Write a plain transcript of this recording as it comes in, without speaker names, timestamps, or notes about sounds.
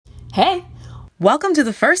Hey! Welcome to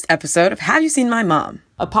the first episode of Have You Seen My Mom?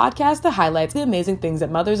 A podcast that highlights the amazing things that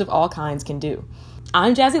mothers of all kinds can do.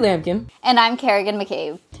 I'm Jazzy Lampkin. And I'm Kerrigan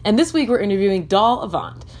McCabe. And this week we're interviewing Doll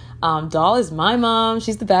Avant. Doll is my mom.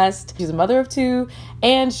 She's the best. She's a mother of two,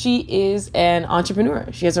 and she is an entrepreneur.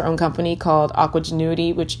 She has her own company called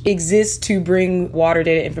Aquagenuity, which exists to bring water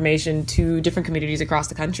data information to different communities across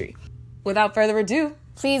the country. Without further ado,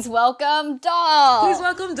 please welcome Doll. Please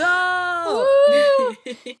welcome Doll.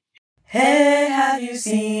 Hey, have you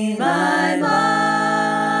seen my mom?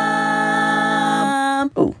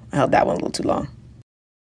 Oh, I held that one a little too long.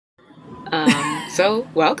 So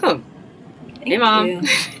welcome. Hey, Mom. You.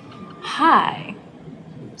 Hi.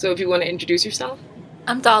 So if you want to introduce yourself.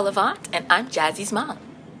 I'm Doll Avant, and I'm Jazzy's mom.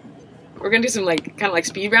 We're going to do some kind of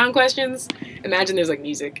speed round questions. Imagine there's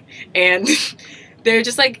music. And they're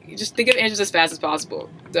just think of answers as fast as possible.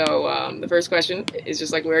 So the first question is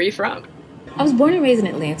just where are you from? I was born and raised in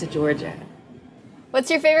Atlanta, Georgia.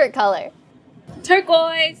 What's your favorite color?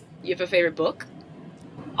 Turquoise. You have a favorite book?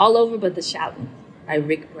 All Over But the Shoutin' by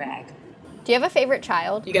Rick Bragg. Do you have a favorite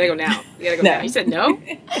child? You gotta go now. Now. You said no?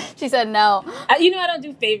 She said no. I don't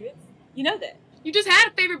do favorites. You know that. You just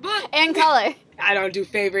had a favorite book. And color. I don't do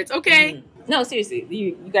favorites. Okay. Mm-hmm. No, seriously.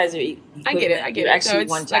 You guys are I get it. You're actually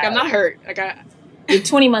one child. I'm not hurt. You're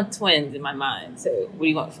 20-month twins in my mind. So what do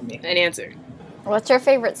you want from me? An answer. What's your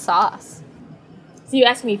favorite sauce? So you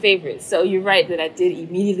asked me favorites. So you're right that I did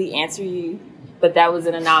immediately answer you, but that was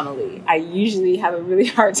an anomaly. I usually have a really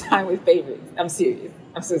hard time with favorites. I'm serious.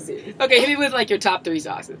 I'm so serious. Okay, hit me with your top 3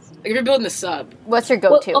 sauces. If you're building a sub. What's your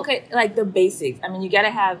go-to? Well, okay, the basics. I mean, you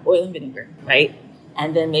gotta have oil and vinegar, right?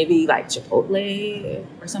 And then maybe Chipotle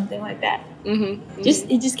or something like that. Mm-hmm.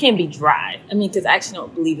 It just can't be dry. I mean, because I actually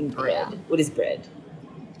don't believe in bread. Yeah. What is bread?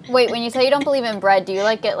 Wait, when you say you don't believe in bread, do you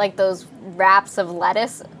get those wraps of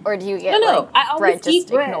lettuce, or do you get No, I always bread? eat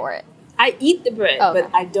Just bread. Ignore it. I eat the bread, Okay. but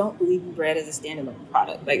I don't believe in bread as a standalone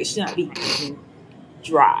product. It should not be eaten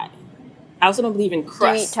dry. I also don't believe in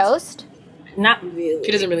crust. Do you eat toast? Not really.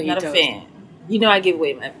 She doesn't really not eat a toast. fan. I give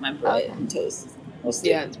away my bread Okay. and toast. Mostly.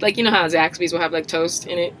 Yeah, how Zaxby's will have toast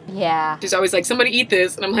in it. Yeah. She's always somebody eat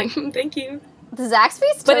this, and I'm thank you. The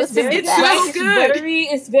Zaxby's But toast it's very is so best. good. buttery.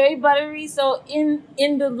 It's very buttery. So in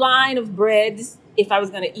the line of breads, if I was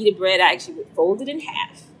going to eat a bread, I actually would fold it in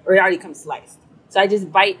half, or it already comes sliced. So I just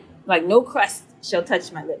bite, no crust shall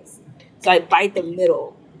touch my lips. So I bite the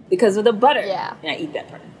middle because of the butter. Yeah. And I eat that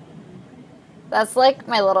part. That's like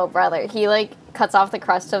my little brother. He cuts off the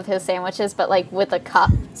crust of his sandwiches, but with a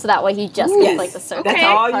cup, so that way he just Yes. gets the circle Okay. That's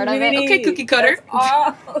all part you of really it. need. Okay, cookie cutter.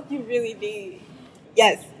 That's all you really need.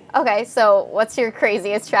 Yes. Okay, so what's your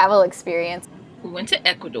craziest travel experience? We went to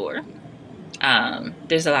Ecuador.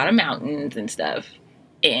 There's a lot of mountains and stuff,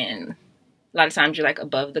 and a lot of times you're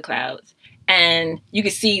above the clouds, and you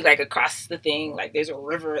can see across the thing there's a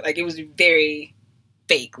river. It was very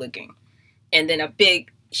fake looking, and then a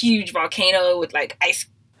big, huge volcano with ice.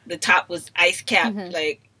 The top was ice capped.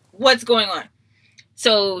 Mm-hmm. What's going on?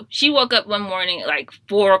 So she woke up one morning at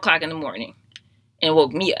 4:00 in the morning, and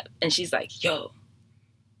woke me up, and she's like, "Yo,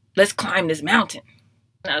 let's climb this mountain."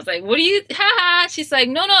 And I was like, "What are you, haha?" She's like,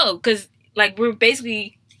 no, because we're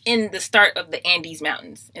basically in the start of the Andes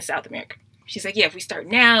Mountains in South America. She's like, yeah, if we start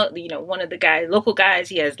now, one of the local guys,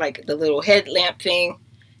 he has the little headlamp thing,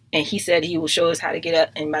 and he said he will show us how to get up,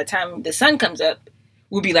 and by the time the sun comes up,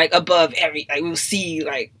 we'll be above we'll see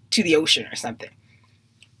to the ocean or something.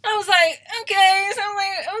 I was like, okay. So I'm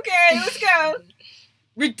like, okay, let's go.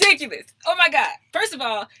 Ridiculous. Oh my God. First of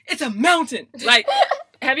all, it's a mountain.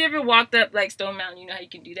 Have you ever walked up Stone Mountain? You know how you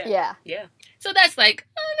can do that? Yeah. Yeah. So that's oh,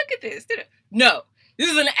 look at this. No,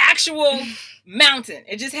 this is an actual mountain.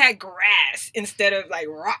 It just had grass instead of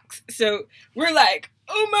rocks. So we're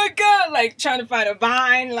oh my God, trying to find a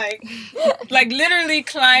vine, literally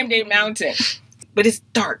climbed a mountain. But it's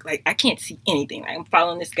dark. I can't see anything. I'm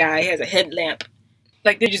following this guy. He has a headlamp.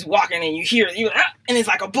 They're just walking and you hear it. And it's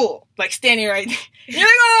like a bull, standing right there. You're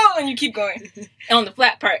oh, and you keep going on the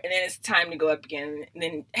flat part. And then it's time to go up again. And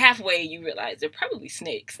then halfway you realize they're probably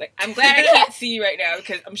snakes. I'm glad I can't see right now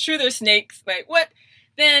because I'm sure there's snakes. What?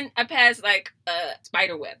 Then I pass a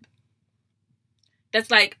spider web. That's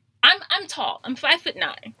I'm tall. I'm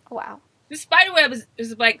 5'9". Wow. The spider web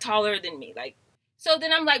is taller than me. So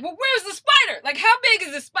then I'm well, where's the spider? How big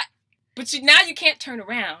is the spider? But now you can't turn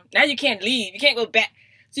around. Now you can't leave. You can't go back.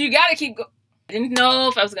 So you got to keep going. I didn't know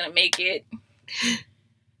if I was going to make it.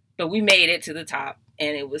 But we made it to the top.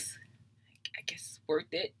 And it was, I guess, worth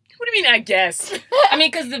it. What do you mean, I guess? I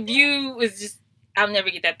mean, because the view was just, I'll never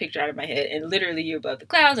get that picture out of my head. And literally you're above the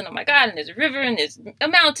clouds. And oh my God. And there's a river. And there's a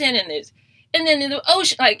mountain. And there's And then in the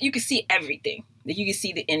ocean, like, you could see everything. Like, you could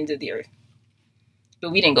see the ends of the earth.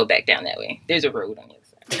 But we didn't go back down that way. There's a road on the other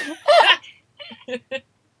side.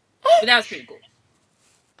 But that was pretty cool.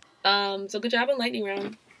 So good job on lightning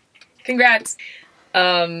round. Congrats.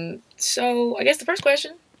 So I guess the first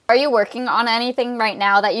question. Are you working on anything right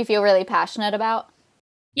now that you feel really passionate about?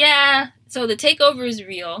 Yeah. So the takeover is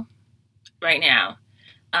real right now.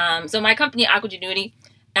 So my company, Aquagenuity,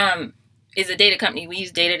 is a data company. We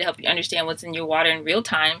use data to help you understand what's in your water in real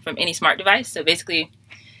time from any smart device. So basically,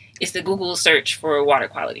 it's the Google search for water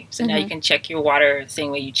quality. So now you can check your water the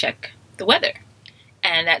same way you check the weather.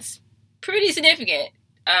 And that's pretty significant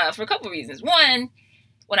for a couple of reasons. One,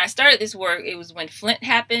 when I started this work, it was when Flint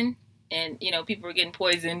happened and, you know, people were getting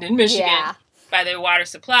poisoned in Michigan by their water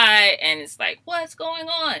supply. And it's like, what's going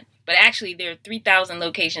on? But actually, there are 3,000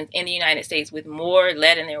 locations in the United States with more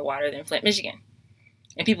lead in their water than Flint, Michigan.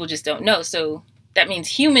 And people just don't know. So that means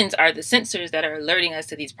humans are the sensors that are alerting us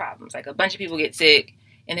to these problems. Like, a bunch of people get sick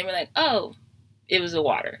and then we're like, oh, it was the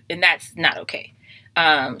water. And that's not okay.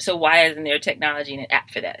 So why isn't there technology and an app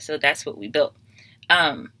for that? So that's what we built.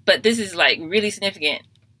 But this is like really significant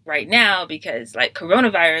right now because, like,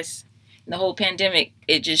 coronavirus and the whole pandemic,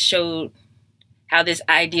 it just showed how this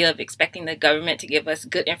idea of expecting the government to give us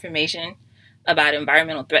good information about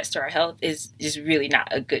environmental threats to our health is just really not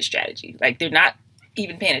a good strategy. Like, they're not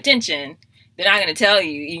even paying attention. They're not going to tell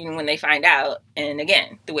you even when they find out. And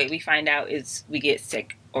again, the way we find out is we get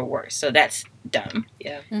sick or worse. So that's dumb.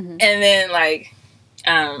 Yeah. Mm-hmm. And then, like,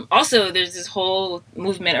 also there's this whole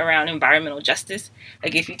movement around environmental justice.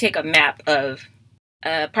 Like, if you take a map of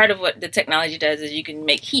part of what the technology does is you can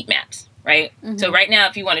make heat maps, right? So right now,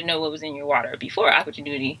 if you want to know what was in your water before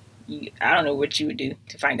Aquagenuity, I don't know what you would do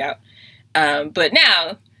to find out. But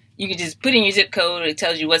now you can just put in your zip code. It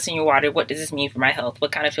tells you what's in your water. What does this mean for my health?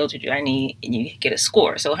 What kind of filter do I need? And you get a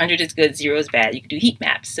score. So 100 is good, 0 is bad. You can do heat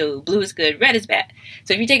maps. So blue is good, red is bad.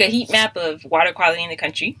 So if you take a heat map of water quality in the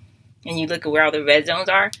country and you look at where all the red zones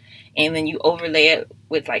are, and then you overlay it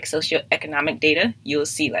with, like, socioeconomic data, you'll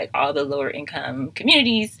see, like, all the lower income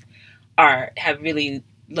communities have really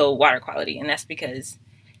low water quality. And that's because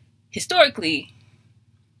historically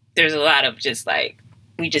there's a lot of just, like,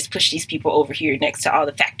 we just push these people over here next to all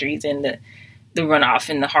the factories and the runoff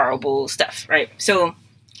and the horrible stuff, right? So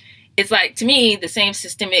it's like, to me, the same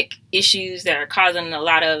systemic issues that are causing a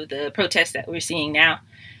lot of the protests that we're seeing now,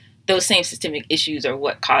 those same systemic issues are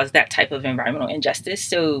what cause that type of environmental injustice.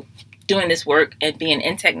 So doing this work and being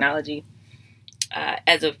in technology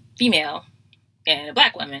as a female and a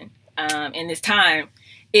Black woman in this time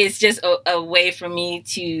is just a way for me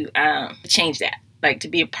to change that. Like, to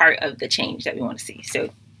be a part of the change that we want to see.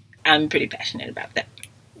 So I'm pretty passionate about that.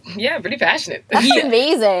 Yeah, pretty passionate. That's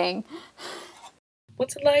amazing.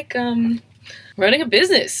 What's it like running a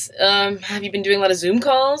business? Have you been doing a lot of Zoom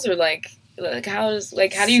calls, or like how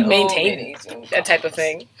do you maintain that type of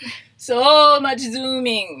thing? So much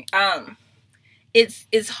Zooming.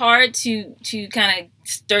 It's hard to kind of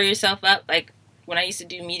stir yourself up. Like, when I used to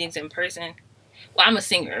do meetings in person, well, I'm a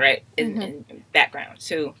singer, right, in background.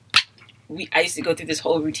 So I used to go through this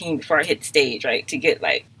whole routine before I hit the stage, right, to get,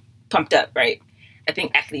 like, pumped up, right? I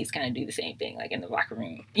think athletes kind of do the same thing, like, in the locker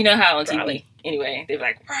room. You know how on TV, anyway, they're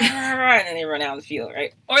like, rah, rah, rah, and then they run out on the field,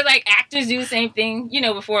 right? Or, like, actors do the same thing, you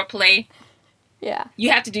know, before a play. Yeah.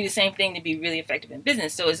 You have to do the same thing to be really effective in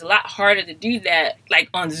business. So it's a lot harder to do that, like,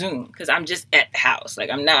 on Zoom, because I'm just at the house. Like,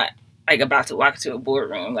 I'm not, like, about to walk to a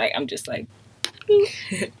boardroom. Like, I'm just like,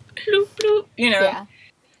 bloop, bloop, bloop, you know? Yeah.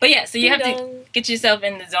 But yeah, so you have to get yourself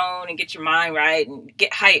in the zone and get your mind right and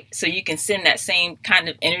get hype so you can send that same kind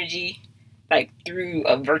of energy, like, through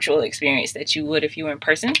a virtual experience that you would if you were in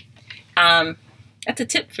person. That's a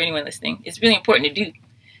tip for anyone listening. It's really important to do.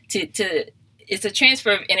 It's a transfer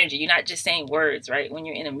of energy. You're not just saying words, right, when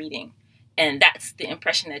you're in a meeting. And that's the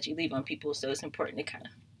impression that you leave on people. So it's important to kind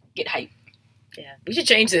of get hype. Yeah. We should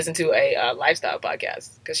change this into a lifestyle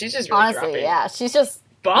podcast, because she's just really Honestly, dropping yeah. She's just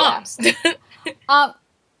bombs. Yeah.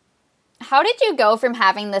 How did you go from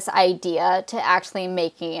having this idea to actually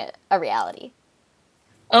making it a reality?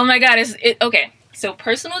 Oh my God. Okay. So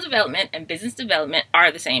personal development and business development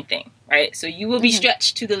are the same thing, right? So you will be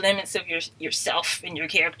stretched to the limits of yourself and your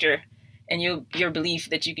character and your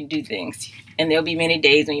belief that you can do things. And there'll be many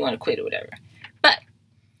days when you want to quit or whatever. But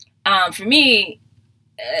for me,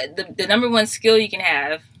 the number one skill you can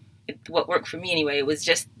have, what worked for me anyway, was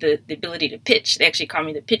just the ability to pitch. They actually call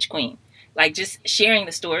me the pitch queen. Like, just sharing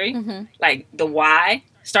the story, like the why.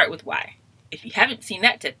 Start with why. If you haven't seen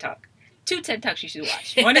that TED Talk, 2 TED Talks you should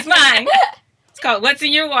watch. One is mine. It's called What's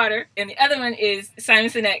in Your Water. And the other one is Simon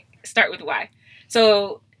Sinek, Start with Why.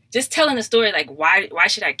 So just telling the story, like, why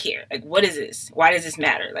should I care? Like, what is this? Why does this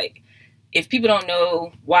matter? Like, if people don't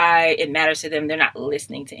know why it matters to them, they're not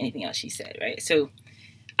listening to anything else she said, right? So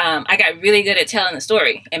I got really good at telling the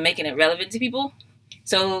story and making it relevant to people.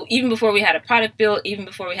 So even before we had a product built, even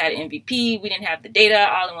before we had an MVP, we didn't have the data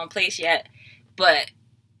all in one place yet. But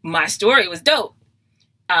my story was dope.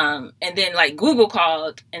 And then like Google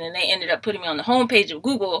called, and then they ended up putting me on the homepage of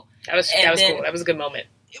Google. That was cool. That was a good moment.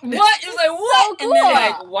 What? It was like, what? So cool. And then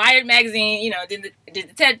like Wired magazine, you know, did the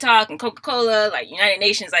TED Talk, and Coca-Cola, like United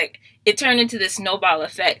Nations, like it turned into this snowball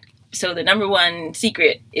effect. So the number one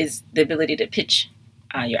secret is the ability to pitch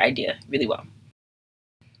your idea really well.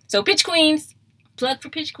 So Pitch Queens, plug for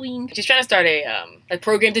Pitch Queens. She's trying to start a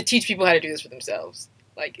program to teach people how to do this for themselves.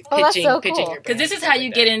 Like pitching so pitching cool. your brand. Because this is how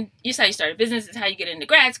you get in. This is how you start a business. It's how you get into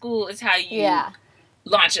grad school. It's how you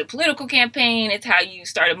launch a political campaign. It's how you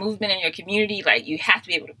start a movement in your community. Like you have to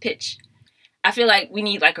be able to pitch. I feel like we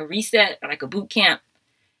need like a reset, or like a boot camp,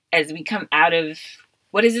 as we come out of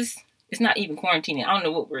what is this? It's not even quarantining. I don't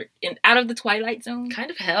know what we're in. Out of the twilight zone.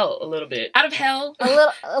 Kind of hell a little bit. Out of hell. A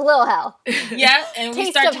little hell. Yeah, and we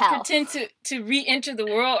Taste start of to hell. pretend to re-enter the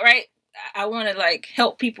world, right? I want to like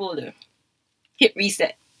help people to hit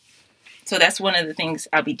reset. So that's one of the things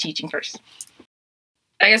I'll be teaching first.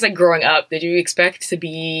 I guess like growing up, did you expect to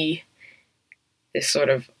be this sort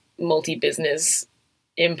of multi-business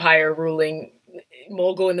empire ruling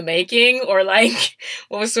mogul in the making, or like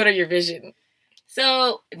what was sort of your vision?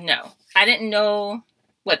 So no, I didn't know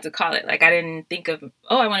what to call it. Like I didn't think of,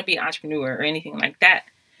 oh, I want to be an entrepreneur or anything like that.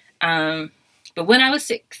 But when I was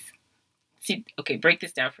 6, see, okay, break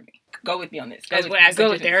this down for me. Go with me on this. As a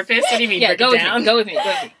therapist? What do you mean? Yeah, break it down? Go with me.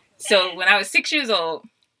 So when I was 6 years old,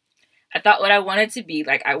 I thought what I wanted to be,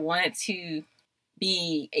 like I wanted to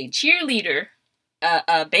be a cheerleader,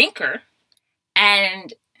 a banker,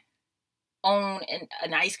 and own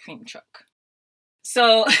an ice cream truck.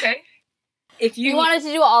 So Okay. if You wanted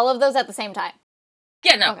to do all of those at the same time.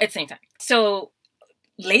 Yeah, no, Okay. at the same time. So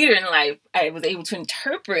later in life, I was able to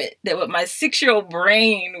interpret that what my 6-year-old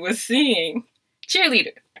brain was seeing.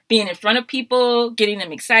 Cheerleader. Being in front of people, getting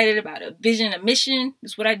them excited about a vision, a mission.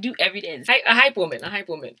 Is what I do every day. A hype woman.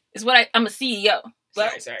 It's what I'm a CEO.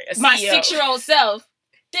 But Sorry. my CEO. 6-year-old self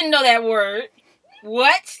didn't know that word.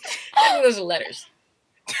 What? Those are letters.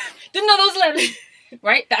 Didn't know those letters.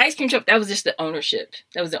 Right? The ice cream truck, that was just the ownership.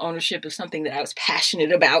 That was the ownership of something that I was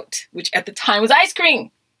passionate about, which at the time was ice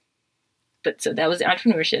cream. But so that was the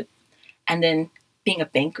entrepreneurship. And then being a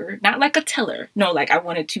banker, not like a teller. No, like I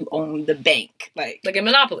wanted to own the bank. Like Like a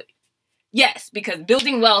monopoly. yes, because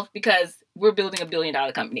building wealth, because we're building $1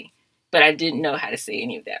 billion company. But I didn't know how to say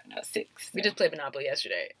any of that when I was 6. We just played Monopoly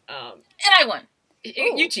yesterday. And I won.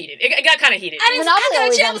 You cheated. It got kind of heated. Monopoly I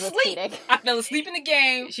always fell ends with asleep. cheating. I fell asleep in the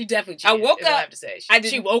game. She definitely I cheated. woke is what up- I have to say. I She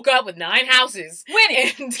didn't- woke up with 9 houses.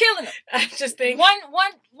 Winning. And Killing them. I just think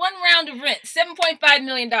One round of rent, $7.5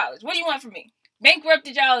 million. What do you want from me?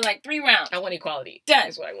 Bankrupted y'all in like 3 rounds. I want equality. Done.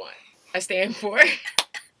 Is what I want. I stand for.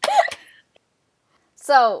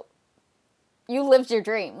 So, you lived your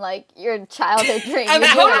dream, like your childhood dream. I'm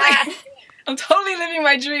You totally living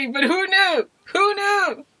my dream, but who knew? Who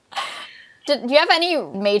knew? do you have any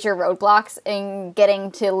major roadblocks in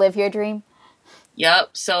getting to live your dream?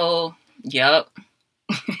 Yup.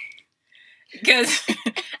 Because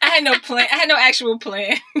I had no plan. I had no actual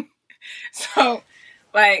plan. So,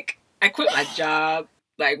 like, I quit my job,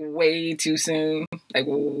 like, way too soon. Like,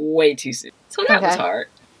 way too soon. So that was Okay. hard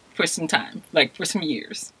for some time. Like, for some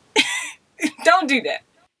years. Don't do that.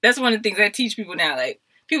 That's one of the things I teach people now. Like,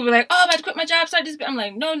 people are like, oh, I'm about to quit my job, start this. I'm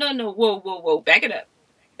like, no. Whoa. Back it up.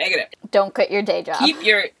 Don't quit your day job. Keep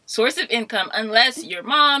your source of income unless your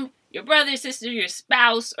mom, your brother, sister, your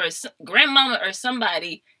spouse, or grandmama or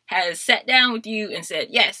somebody has sat down with you and said,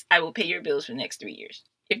 yes, I will pay your bills for the next 3 years.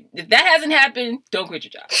 If that hasn't happened, don't quit your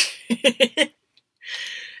job.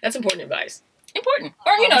 That's important advice. Important.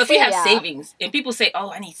 Or, if Honestly, you have yeah. savings and people say, oh,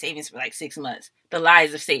 I need savings for like 6 months. The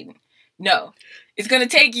lies of Satan. No. It's going to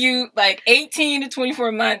take you like 18 to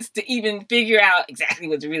 24 months to even figure out exactly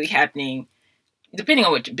what's really happening. Depending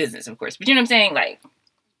on what your business, of course. But you know what I'm saying? Like,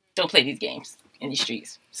 don't play these games in these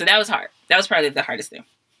streets. So that was hard. That was probably the hardest thing.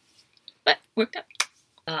 But worked out.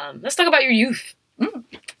 Let's talk about your youth. What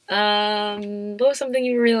was something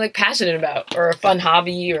you were really like passionate about, or a fun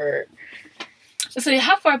hobby, or So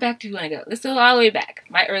how far back do you want to go? Let's go all the way back.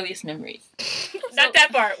 My earliest memories. not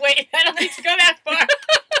that far? Wait, I don't think to go that far.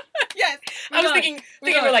 Yes. I was thinking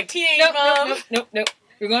going. we're like teenage mom. Nope.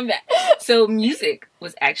 We're going back. So music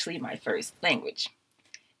was actually my first language.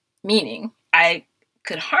 Meaning, I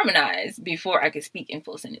could harmonize before I could speak in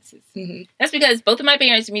full sentences. Mhm. That's because both of my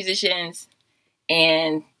parents are musicians,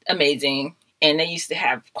 and amazing. And they used to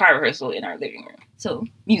have choir rehearsal in our living room. So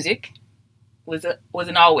music was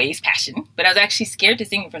an always passion, but I was actually scared to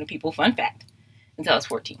sing in front of people, fun fact, until I was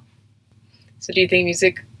 14. So do you think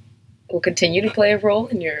music will continue to play a role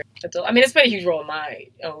in your adult? I mean, it's played a huge role in my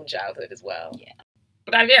own childhood as well. Yeah.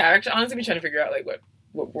 But I've actually honestly been trying to figure out like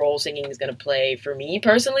what role singing is going to play for me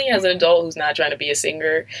personally as an adult who's not trying to be a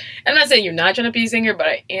singer. I'm not saying you're not trying to be a singer, but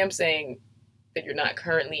I am saying that you're not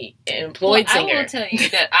currently an employed singer. I will tell you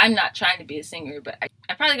that I'm not trying to be a singer, but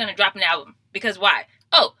I'm probably going to drop an album. Because why?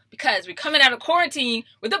 Oh, because we're coming out of quarantine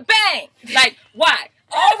with a bang. Like, why?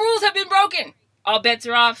 All rules have been broken. All bets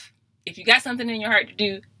are off. If you got something in your heart to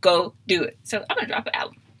do, go do it. So I'm going to drop an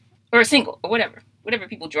album. Or a single. Or whatever. Whatever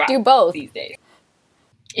people drop. Do both. These days.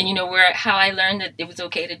 And you know how I learned that it was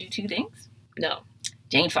okay to do two things? No.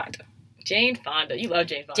 Jane Fonda. Jane Fonda. You love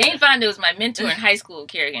Jane Fonda. Jane Fonda was my mentor in high school,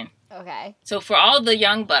 Kerrigan. Okay. So for all the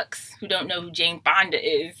young bucks who don't know who Jane Fonda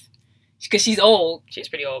is, because she's old. She's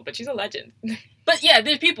pretty old, but she's a legend. But yeah,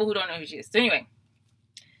 there's people who don't know who she is. So anyway,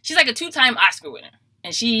 she's like a 2-time Oscar winner.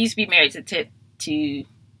 And she used to be married to Ted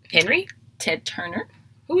Turner.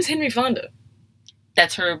 Who's Henry Fonda?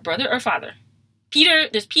 That's her brother or father.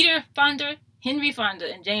 There's Peter Fonda, Henry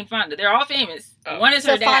Fonda, and Jane Fonda. They're all famous. Oh. One is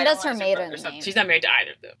So her dad. Fonda's one her is maiden brother or something. name. She's not married to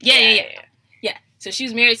either of them. Yeah. So she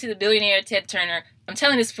was married to the billionaire Ted Turner. I'm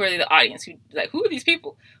telling this for the audience who are these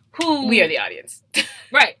people? We are the audience.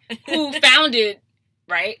 Right. Who founded,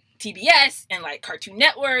 right, TBS and like Cartoon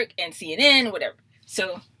Network and CNN, whatever.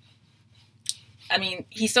 So, I mean,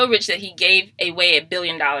 he's so rich that he gave away $1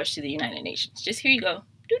 billion to the United Nations. Just here you go.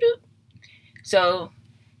 Doo-doo. So,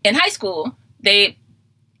 in high school, they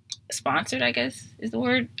sponsored, I guess is the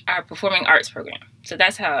word, our performing arts program. So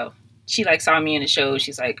that's how she like saw me in the show.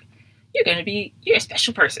 She's like, you're a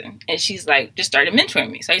special person. And she's like, just started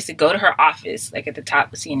mentoring me. So I used to go to her office, like at the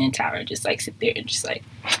top of CNN Tower, and just like sit there and just like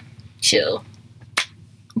chill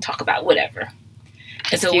and talk about whatever.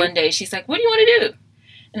 And so one day she's like, what do you want to do?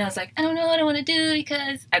 And I was like, I don't know what I want to do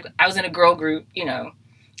because I was in a girl group, you know,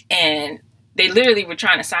 and they literally were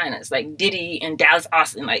trying to sign us. Like Diddy and Dallas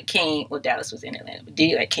Austin like came, well, Dallas was in Atlanta, but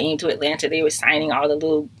Diddy like came to Atlanta. They were signing all the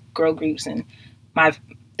little girl groups, and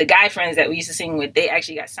the guy friends that we used to sing with, they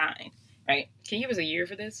actually got signed. Right? Can you give us a year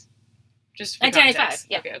for this? Just for 1995. context.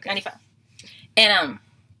 Yeah, Okay. 95. And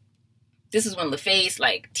this is when LaFace,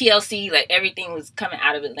 like TLC, like everything was coming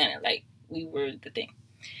out of Atlanta. Like we were the thing.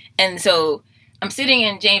 And so I'm sitting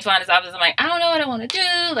in Jane Fonda's office. I'm like, I don't know what I want to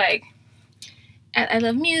do. Like, I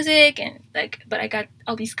love music, and like, but I got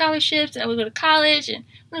all these scholarships, and I would go to college, and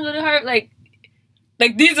I'm gonna go to Harvard.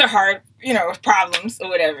 Like these are hard, you know, problems or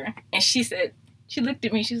whatever. And she said. She looked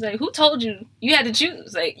at me. She's like, who told you had to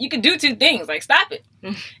choose? Like, you could do two things. Like, stop it.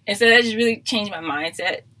 And so that just really changed my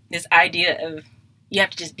mindset. This idea of you have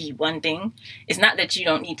to just be one thing. It's not that you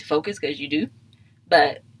don't need to focus, because you do.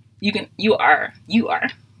 But you are,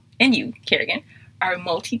 and you, Kerrigan, are a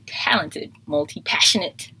multi-talented,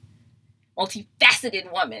 multi-passionate,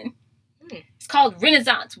 multifaceted woman. It's called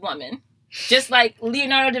Renaissance woman. Just like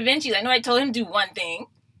Leonardo da Vinci. Like, nobody told him to do one thing.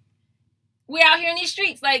 We're out here in these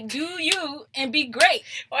streets. Like, do you and be great.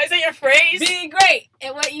 Why is that your phrase? Be great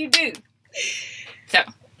at what you do. So,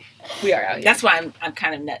 we are out here. That's why I'm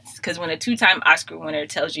kind of nuts. Because when a 2-time Oscar winner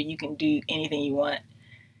tells you can do anything you want,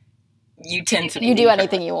 you tend to... You do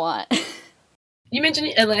anything you want. You mentioned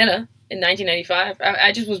Atlanta in 1995.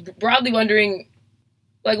 I just was broadly wondering,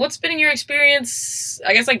 like, what's been in your experience,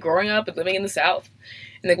 I guess, like, growing up and living in the South?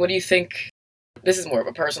 And, like, what do you think... This is more of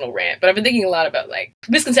a personal rant, but I've been thinking a lot about, like,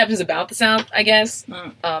 misconceptions about the South, I guess,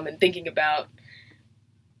 and thinking about,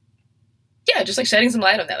 yeah, just, like, shedding some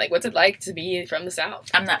light on that. Like, what's it like to be from the South?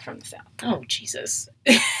 I'm not from the South. Oh, Jesus.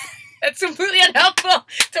 That's completely unhelpful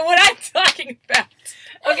to what I'm talking about.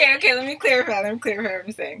 Okay, let me clarify what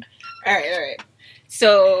I'm saying. All right.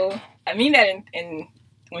 So, I mean that in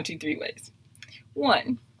 1, 2, 3 ways.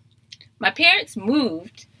 1, my parents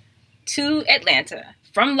moved to Atlanta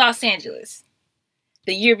from Los Angeles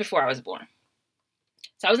the year before I was born.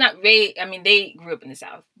 So I was not raised, I mean, they grew up in the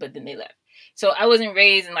South, but then they left. So I wasn't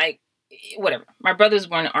raised in, like, whatever. My brother was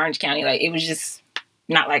born in Orange County. Like, it was just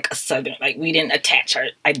not like a Southern, like, we didn't attach our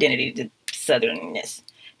identity to Southernness.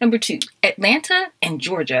 Number 2, Atlanta and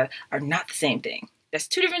Georgia are not the same thing. That's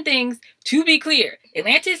 2 different things, to be clear.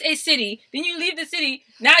 Atlanta is a city, then you leave the city,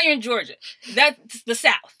 now you're in Georgia. That's the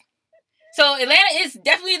South. So Atlanta is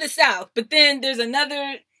definitely the South, but then there's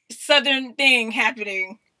another Southern thing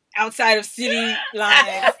happening outside of city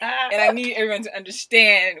lines, and I need everyone to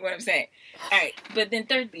understand what I'm saying. All right, but then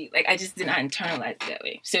thirdly, like, I just did not internalize it that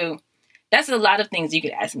way. So that's a lot of things you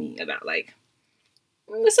could ask me about, like,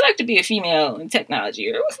 what's it like to be a female in technology?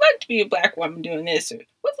 Or what's it like to be a black woman doing this? Or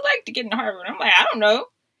what's it like to get into Harvard? I'm like, I don't know.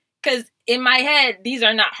 Because in my head, these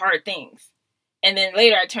are not hard things. And then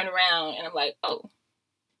later I turn around and I'm like, oh,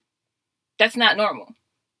 that's not normal.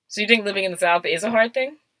 So you think living in the South is a hard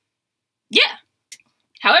thing? Yeah.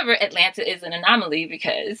 However, Atlanta is an anomaly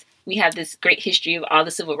because we have this great history of all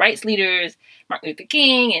the civil rights leaders, Martin Luther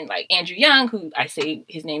King and like Andrew Young, who I say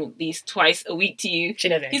his name at least twice a week to you.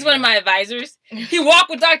 He's one of my advisors. He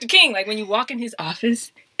walked with Dr. King. Like when you walk in his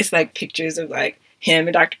office, it's like pictures of like him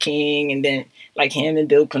and Dr. King and then like him and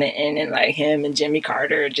Bill Clinton and like him and Jimmy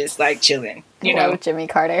Carter just like chilling. You know, Jimmy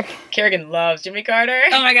Carter. Kerrigan loves Jimmy Carter.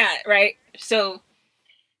 Oh my God, right? So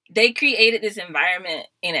they created this environment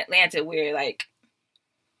in Atlanta where like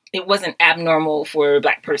it wasn't abnormal for a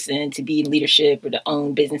black person to be in leadership or to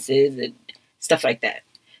own businesses and stuff like that.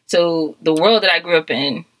 So the world that I grew up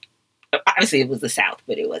in, obviously it was the South,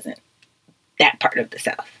 but it wasn't that part of the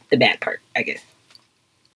South, the bad part, I guess.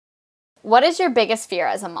 What is your biggest fear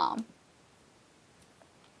as a mom?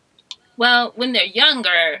 Well, when they're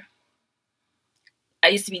younger, I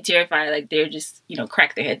used to be terrified, like they're just,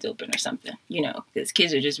 crack their heads open or something, because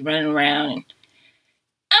kids are just running around. And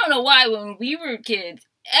I don't know why when we were kids,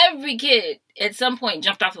 every kid at some point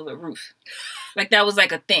jumped off of a roof. Like that was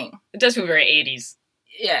like a thing. It does feel very 80s.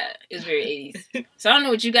 Yeah, it was very 80s. So I don't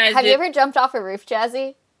know what you guys Have did. you ever jumped off a roof,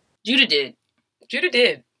 Jazzy? Judah did. Judah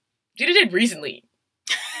did recently.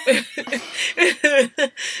 But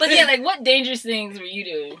yeah, like what dangerous things were you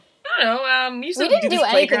doing? I don't know. We didn't do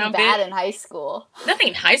anything bad in high school. Nothing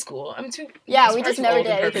in high school. I'm too. Yeah, we just never did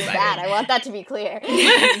anything bad. I want that to be clear.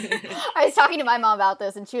 I was talking to my mom about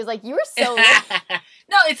this, and she was like, "You were so lame."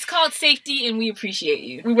 No, it's called safety, and we appreciate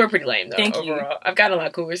you. We were pretty lame, though. Thank overall. you. I've gotten a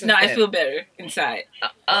lot cooler since then. then. I feel better inside.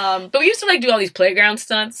 But we used to do all these playground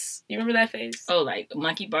stunts. You remember that phase? Oh, like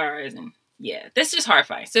monkey bars and yeah, that's just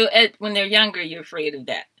horrifying. So when they're younger, you're afraid of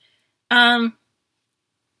that. When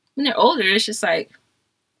they're older, it's just like.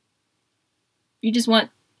 You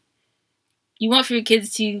want for your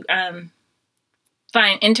kids to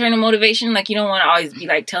find internal motivation. Like you don't want to always be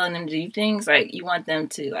like telling them to do things. Like you want them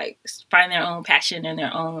to like find their own passion and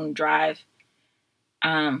their own drive.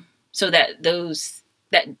 So that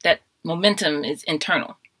that momentum is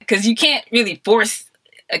internal. Because you can't really force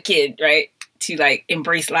a kid, right, to like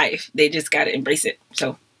embrace life. They just got to embrace it.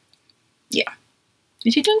 So yeah,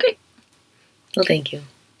 but you're doing great. Well, thank you.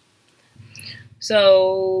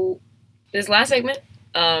 So. This last segment,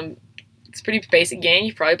 it's a pretty basic game.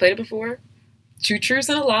 You've probably played it before. 2 truths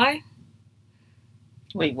and a lie.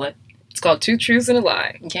 Wait, what? It's called 2 truths and a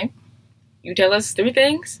lie. Okay. You tell us 3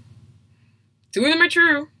 things. 2 of them are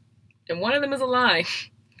true, and 1 of them is a lie.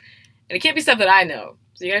 And it can't be stuff that I know.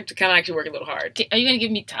 So you have to kind of actually work a little hard. Are you going to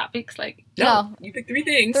give me topics? Like No. You pick 3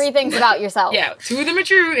 things. 3 things about yourself. Yeah, 2 of them are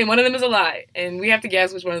true, and 1 of them is a lie. And we have to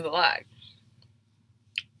guess which one is a lie.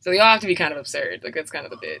 So they all have to be kind of absurd. Like, that's kind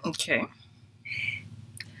of the bit. Okay.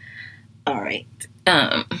 All right.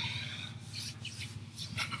 What?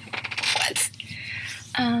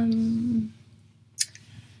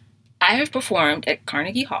 I have performed at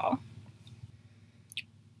Carnegie Hall.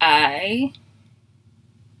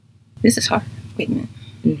 This is hard. Wait a minute.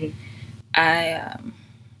 Mm-hmm.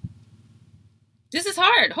 This is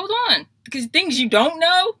hard. Hold on. Because things you don't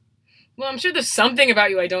know. Well, I'm sure there's something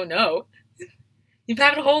about you I don't know. You've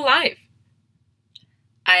had a whole life.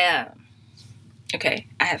 Okay,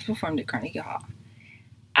 I have performed at Carnegie Hall.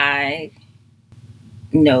 I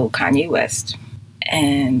know Kanye West,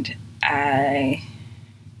 and I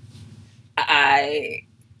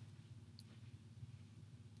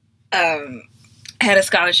had a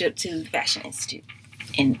scholarship to the Fashion Institute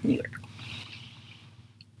in New York.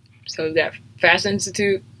 So that Fashion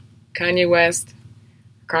Institute, Kanye West,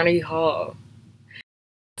 Carnegie Hall.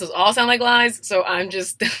 Those all sound like lies, so I'm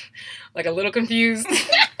just like a little confused.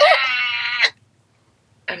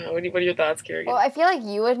 I don't know. What are your thoughts, Kerrigan? Well, I feel like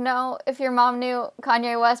you would know if your mom knew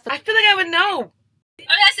Kanye West. But I feel like I would know.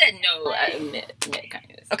 I said no. I met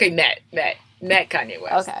Kanye West. Okay, met Kanye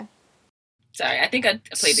West. Okay. Sorry, I think I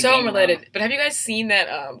played the so game related. wrong. But have you guys seen that?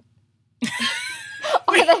 Are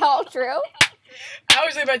they all true? I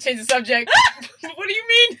was about to change the subject. What do you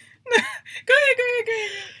mean? Go ahead.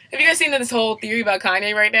 Have you guys seen this whole theory about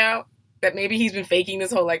Kanye right now? That maybe he's been faking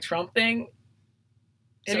this whole like Trump thing?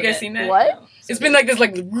 Have you guys seen that? What? No. It's been like this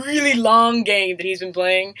like really long game that he's been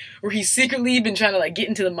playing where he's secretly been trying to like get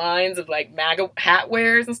into the minds of like MAGA hat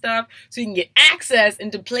wearers and stuff so he can get access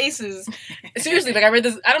into places. Seriously, like I read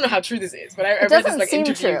this, I don't know how true this is, but I read this like seem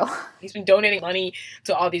interview. true. He's been donating money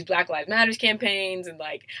to all these Black Lives Matters campaigns and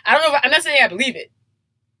like, I don't know, I'm not saying I believe it.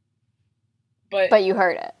 But But you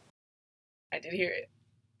heard it. I did hear it.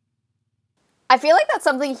 I feel like that's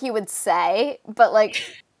something he would say, but like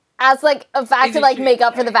as like a fact Is to it like true? make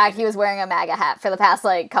up for the fact he was wearing a MAGA hat for the past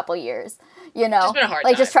like couple years. You know, It's been a hard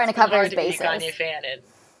like time. just trying to It's been cover hard his to be a bases. Kanye fan, and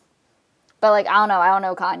But like I don't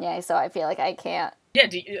know Kanye, so I feel like I can't. yeah,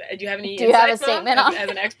 do you have any? Do you have a insights, Mom, statement on as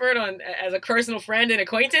an expert as a personal friend and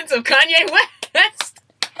acquaintance of Kanye West?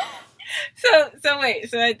 So wait,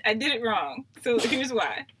 so I did it wrong. So here's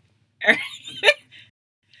why. There's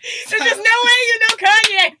just no way you know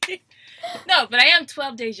Kanye. No, but I am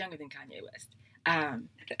 12 days younger than Kanye West.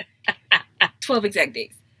 12 exact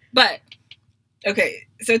days. But okay,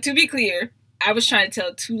 so to be clear, I was trying to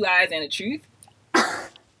tell 2 lies and a truth.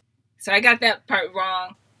 So I got that part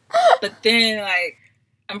wrong. But then like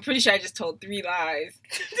I'm pretty sure I just told 3 lies.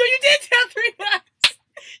 So you did tell 3 lies.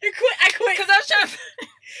 You quit. I quit. Because I was trying to,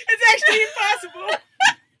 It's actually impossible.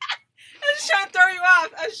 I was trying to throw you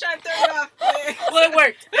off. Well, it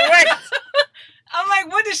worked. It worked. I'm like,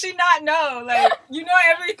 what does she not know? Like, you know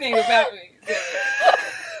everything about me.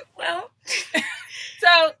 Well,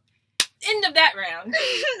 So, end of that round.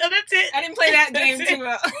 no, that's it. I didn't play that game That's it. too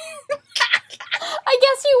well. I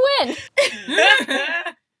guess you win.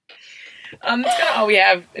 That's kind of all we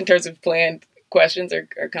have in terms of planned questions or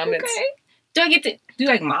comments. Okay. Do I get to do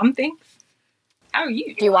like mom things? How are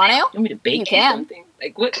you? Do you want to? You want me to bake You can. something?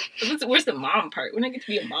 Like where's the mom part? When I get to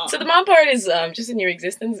be a mom? So the mom part is just in your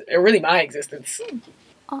existence, or really my existence.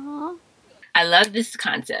 Aw. I love this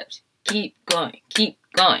concept. Keep going. Keep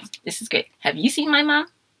going. This is great. Have you seen my mom?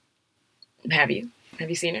 Have you? Have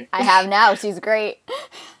you seen her? I have now. She's great.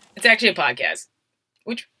 It's actually a podcast,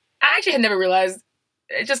 which I actually had never realized.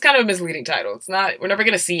 It's just kind of a misleading title. It's not. We're never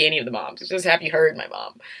gonna see any of the moms. It's just Have You Heard My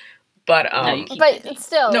Mom? But No, you keep But it. it's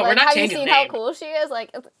still, No, we're like, not have you changing seen the how name. cool she is? Like,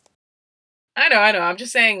 it's I know. I'm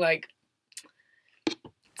just saying, like,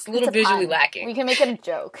 it's a little a visually pun. lacking. We can make it a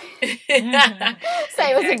joke. Say it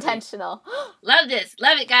was Exactly. intentional. Love this.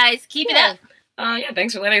 Love it, guys. Keep it Yeah. up. Yeah,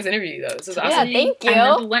 thanks for letting us interview you, though. This is Yeah, awesome. thank you. I'm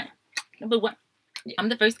number one. Number one. I'm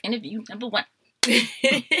the first interview. Number one.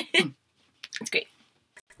 It's great.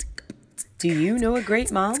 Do you know a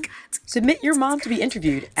great mom? Submit your mom to be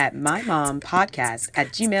interviewed at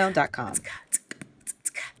mymompodcast@gmail.com.